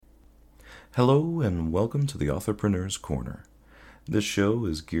Hello and welcome to the Authorpreneur's Corner. This show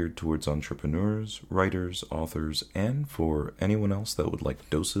is geared towards entrepreneurs, writers, authors, and for anyone else that would like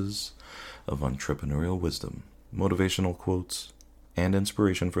doses of entrepreneurial wisdom, motivational quotes, and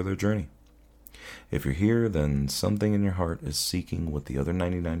inspiration for their journey. If you're here, then something in your heart is seeking what the other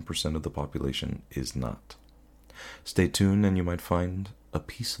 99% of the population is not. Stay tuned and you might find a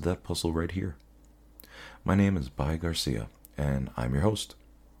piece of that puzzle right here. My name is Bai Garcia, and I'm your host.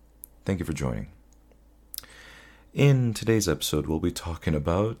 Thank you for joining. In today's episode, we'll be talking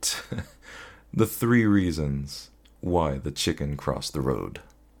about the 3 reasons why the chicken crossed the road.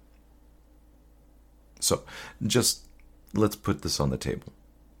 So, just let's put this on the table.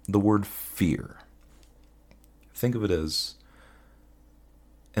 The word fear. Think of it as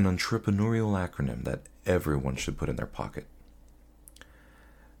an entrepreneurial acronym that everyone should put in their pocket.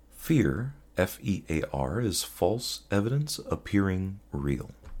 Fear, F.E.A.R, is false evidence appearing real.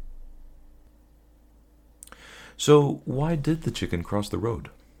 So, why did the chicken cross the road?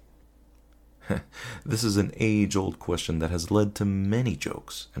 This is an age-old question that has led to many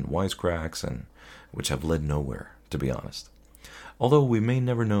jokes and wisecracks, and which have led nowhere, to be honest. Although we may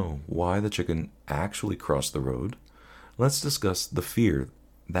never know why the chicken actually crossed the road, let's discuss the fear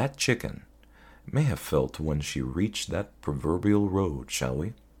that chicken may have felt when she reached that proverbial road, shall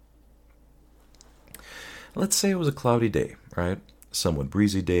we? Let's say it was a cloudy day, right? Somewhat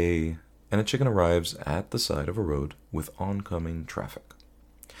breezy day, and a chicken arrives at the side of a road with oncoming traffic.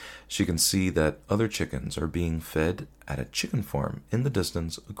 She can see that other chickens are being fed at a chicken farm in the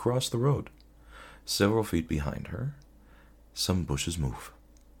distance across the road. Several feet behind her, some bushes move.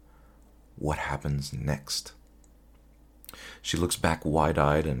 What happens next? She looks back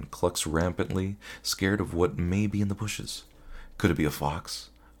wide-eyed and clucks rampantly, scared of what may be in the bushes. Could it be a fox?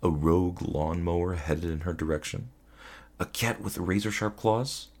 A rogue lawnmower headed in her direction? A cat with razor-sharp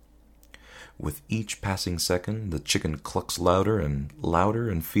claws? With each passing second, the chicken clucks louder and louder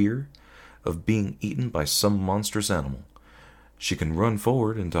in fear of being eaten by some monstrous animal. She can run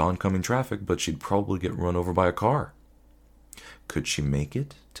forward into oncoming traffic, but she'd probably get run over by a car. Could she make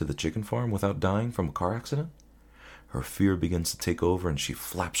it to the chicken farm without dying from a car accident? Her fear begins to take over and she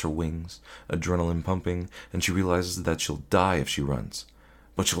flaps her wings, adrenaline pumping, and she realizes that she'll die if she runs,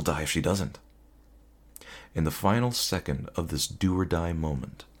 but she'll die if she doesn't. In the final second of this do-or-die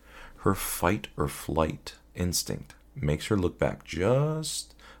moment, her fight or flight instinct makes her look back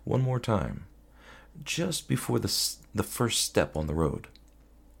just one more time, just before the first step on the road.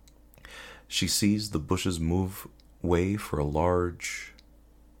 She sees the bushes move way for a large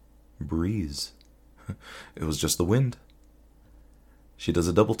breeze. It was just the wind. She does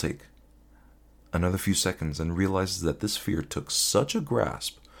a double take, another few seconds, and realizes that this fear took such a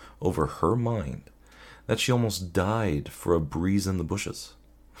grasp over her mind that she almost died for a breeze in the bushes.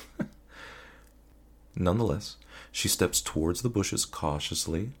 Nonetheless, she steps towards the bushes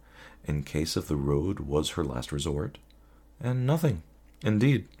cautiously, in case if the road was her last resort, and nothing.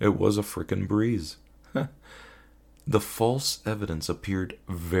 Indeed, it was a frickin' breeze. The false evidence appeared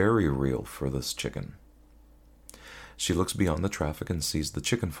very real for this chicken. She looks beyond the traffic and sees the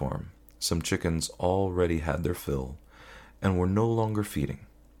chicken farm. Some chickens already had their fill and were no longer feeding.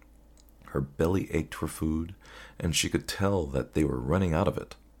 Her belly ached for food, and she could tell that they were running out of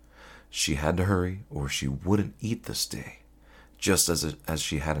it. She had to hurry, or she wouldn't eat this day, just as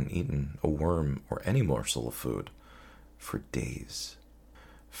she hadn't eaten a worm or any morsel of food for days.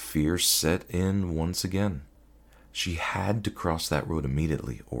 Fear set in once again. She had to cross that road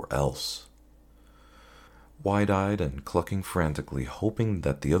immediately, or else. Wide-eyed and clucking frantically, hoping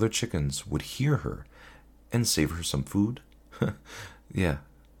that the other chickens would hear her and save her some food. Yeah,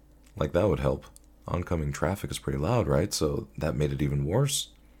 like that would help. Oncoming traffic is pretty loud, right? So that made it even worse.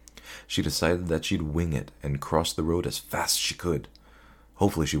 She decided that she'd wing it and cross the road as fast as she could.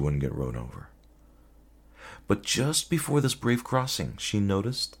 Hopefully she wouldn't get run over. But just before this brave crossing, she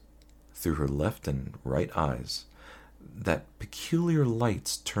noticed, through her left and right eyes, that peculiar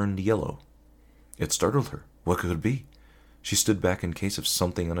lights turned yellow. It startled her. What could it be? She stood back in case if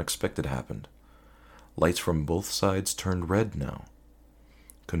something unexpected happened. Lights from both sides turned red now.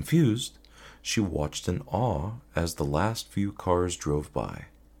 Confused, she watched in awe as the last few cars drove by.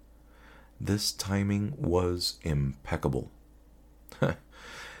 This timing was impeccable.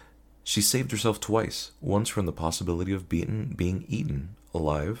 She saved herself twice, once from the possibility of being eaten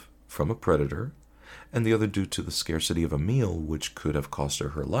alive from a predator, and the other due to the scarcity of a meal which could have cost her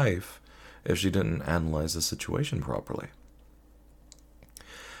her life if she didn't analyze the situation properly.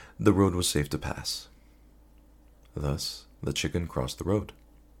 The road was safe to pass. Thus, the chicken crossed the road.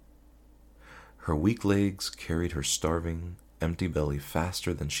 Her weak legs carried her starving empty belly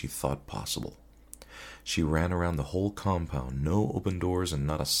faster than she thought possible. She ran around the whole compound, no open doors and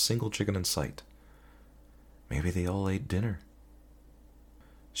not a single chicken in sight. Maybe they all ate dinner.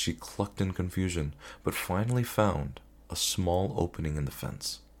 She clucked in confusion, but finally found a small opening in the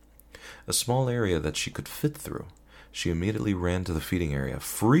fence. A small area that she could fit through. She immediately ran to the feeding area.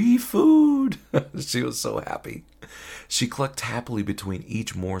 Free food! She was so happy. She clucked happily between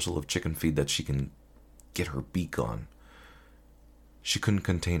each morsel of chicken feed that she can get her beak on. She couldn't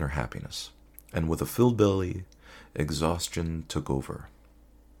contain her happiness, and with a filled belly, exhaustion took over.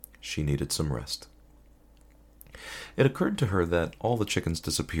 She needed some rest. It occurred to her that all the chickens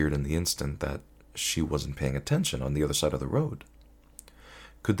disappeared in the instant that she wasn't paying attention on the other side of the road.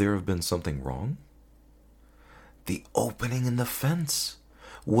 Could there have been something wrong? The opening in the fence.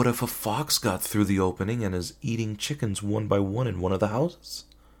 What if a fox got through the opening and is eating chickens one by one in one of the houses?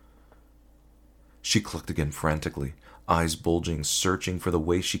 She clucked again frantically, eyes bulging, searching for the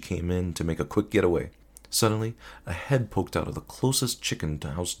way she came in to make a quick getaway. Suddenly, a head poked out of the closest chicken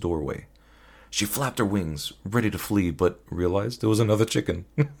house doorway. She flapped her wings, ready to flee, but realized it was another chicken.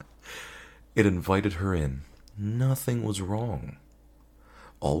 It invited her in. Nothing was wrong.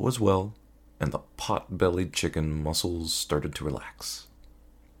 All was well, and the pot-bellied chicken muscles started to relax.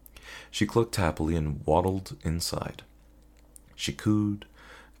 She clucked happily and waddled inside. She cooed,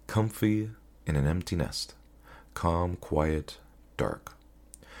 comfy in an empty nest, calm, quiet, dark.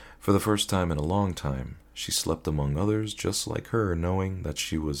 For the first time in a long time, she slept among others just like her, knowing that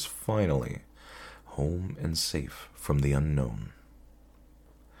she was finally home and safe from the unknown.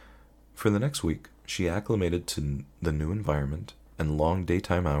 For the next week, she acclimated to the new environment and long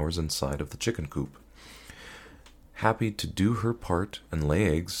daytime hours inside of the chicken coop. Happy to do her part and lay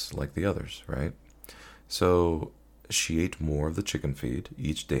eggs like the others, right? So she ate more of the chicken feed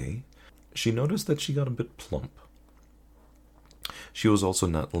each day. She noticed that she got a bit plump. She was also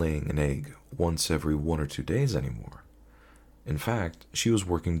not laying an egg once every 1 or 2 days anymore. In fact, she was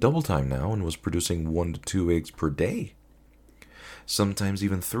working double time now and was producing 1 to 2 eggs per day. Sometimes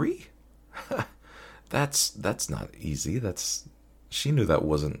even 3. That's not easy. She knew that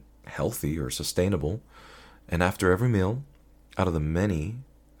wasn't healthy or sustainable. And after every meal, out of the many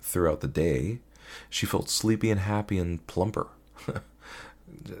throughout the day, she felt sleepy and happy and plumper.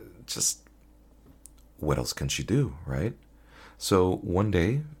 Just, what else can she do, right? So one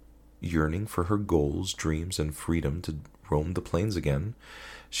day, yearning for her goals, dreams, and freedom to roam the plains again,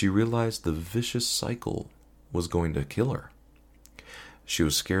 she realized the vicious cycle was going to kill her. She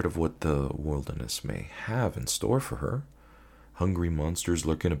was scared of what the wilderness may have in store for her. Hungry monsters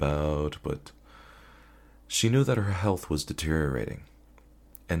lurking about, but she knew that her health was deteriorating,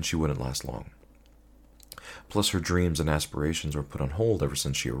 and she wouldn't last long. Plus, her dreams and aspirations were put on hold ever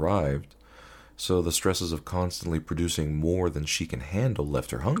since she arrived, so the stresses of constantly producing more than she can handle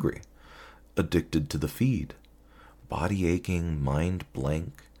left her hungry, addicted to the feed, body aching, mind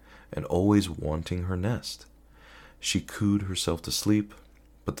blank, and always wanting her nest. She cooed herself to sleep,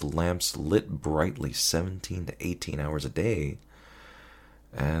 but the lamps lit brightly 17 to 18 hours a day,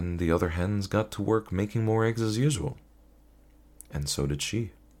 and the other hens got to work making more eggs as usual. And so did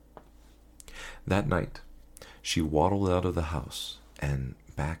she. That night, she waddled out of the house and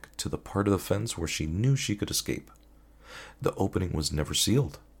back to the part of the fence where she knew she could escape. The opening was never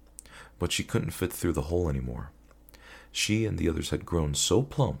sealed, but she couldn't fit through the hole anymore. She and the others had grown so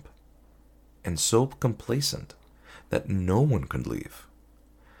plump and so complacent that no one could leave,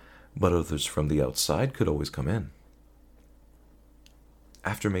 but others from the outside could always come in.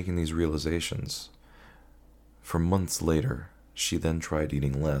 After making these realizations, for months later, she then tried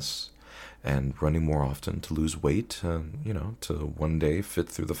eating less and running more often to lose weight, to one day fit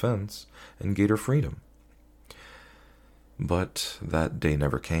through the fence and gain her freedom. But that day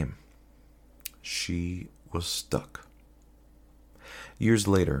never came. She was stuck. Years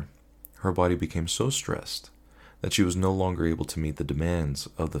later, her body became so stressed that she was no longer able to meet the demands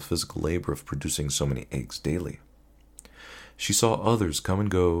of the physical labor of producing so many eggs daily. She saw others come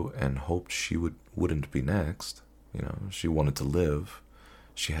and go and hoped she wouldn't be next. She wanted to live.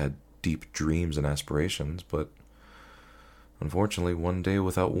 She had deep dreams and aspirations, but unfortunately, one day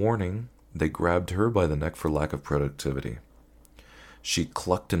without warning, they grabbed her by the neck for lack of productivity. She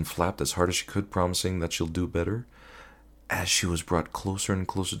clucked and flapped as hard as she could, promising that she'll do better. As she was brought closer and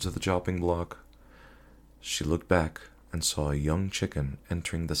closer to the chopping block, she looked back and saw a young chicken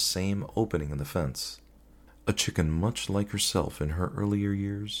entering the same opening in the fence. A chicken much like herself in her earlier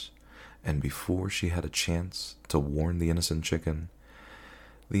years, and before she had a chance to warn the innocent chicken,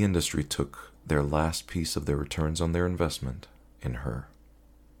 the industry took their last piece of their returns on their investment in her.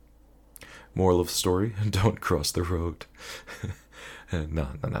 Moral of the story, don't cross the road. No,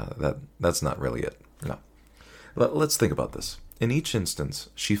 that's not really it. No. Let's think about this. In each instance,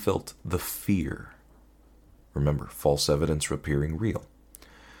 she felt the fear. Remember, false evidence appearing real.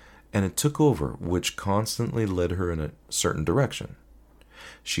 And it took over, which constantly led her in a certain direction.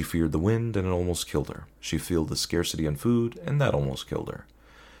 She feared the wind, and it almost killed her. She feared the scarcity in food, and that almost killed her.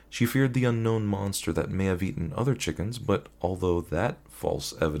 She feared the unknown monster that may have eaten other chickens, but although that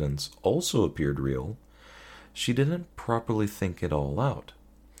false evidence also appeared real, she didn't properly think it all out.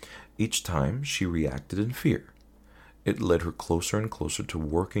 Each time, she reacted in fear. It led her closer and closer to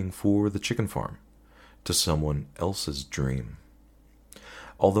working for the chicken farm, to someone else's dream.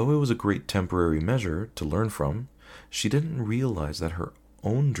 Although it was a great temporary measure to learn from, she didn't realize that her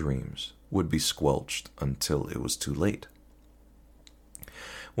own dreams would be squelched until it was too late.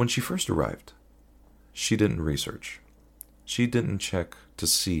 When she first arrived, she didn't research. She didn't check to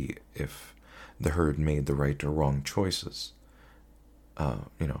see if the herd made the right or wrong choices,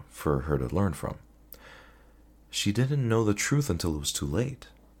 for her to learn from. She didn't know the truth until it was too late.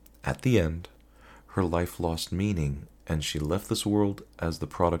 At the end, her life lost meaning, and she left this world as the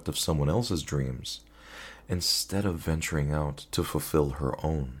product of someone else's dreams, instead of venturing out to fulfill her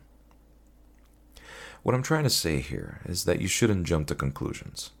own. What I'm trying to say here is that you shouldn't jump to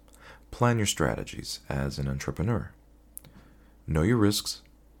conclusions. Plan your strategies as an entrepreneur. Know your risks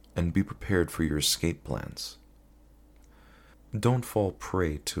and be prepared for your escape plans. Don't fall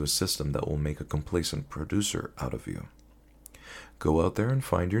prey to a system that will make a complacent producer out of you. Go out there and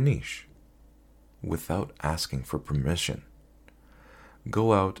find your niche without asking for permission.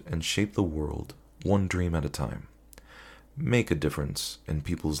 Go out and shape the world one dream at a time. Make a difference in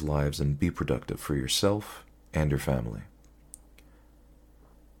people's lives and be productive for yourself and your family.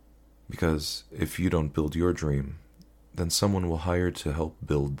 Because if you don't build your dream, then someone will hire to help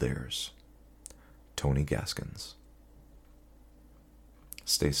build theirs. Tony Gaskins.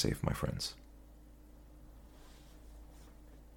 Stay safe, my friends.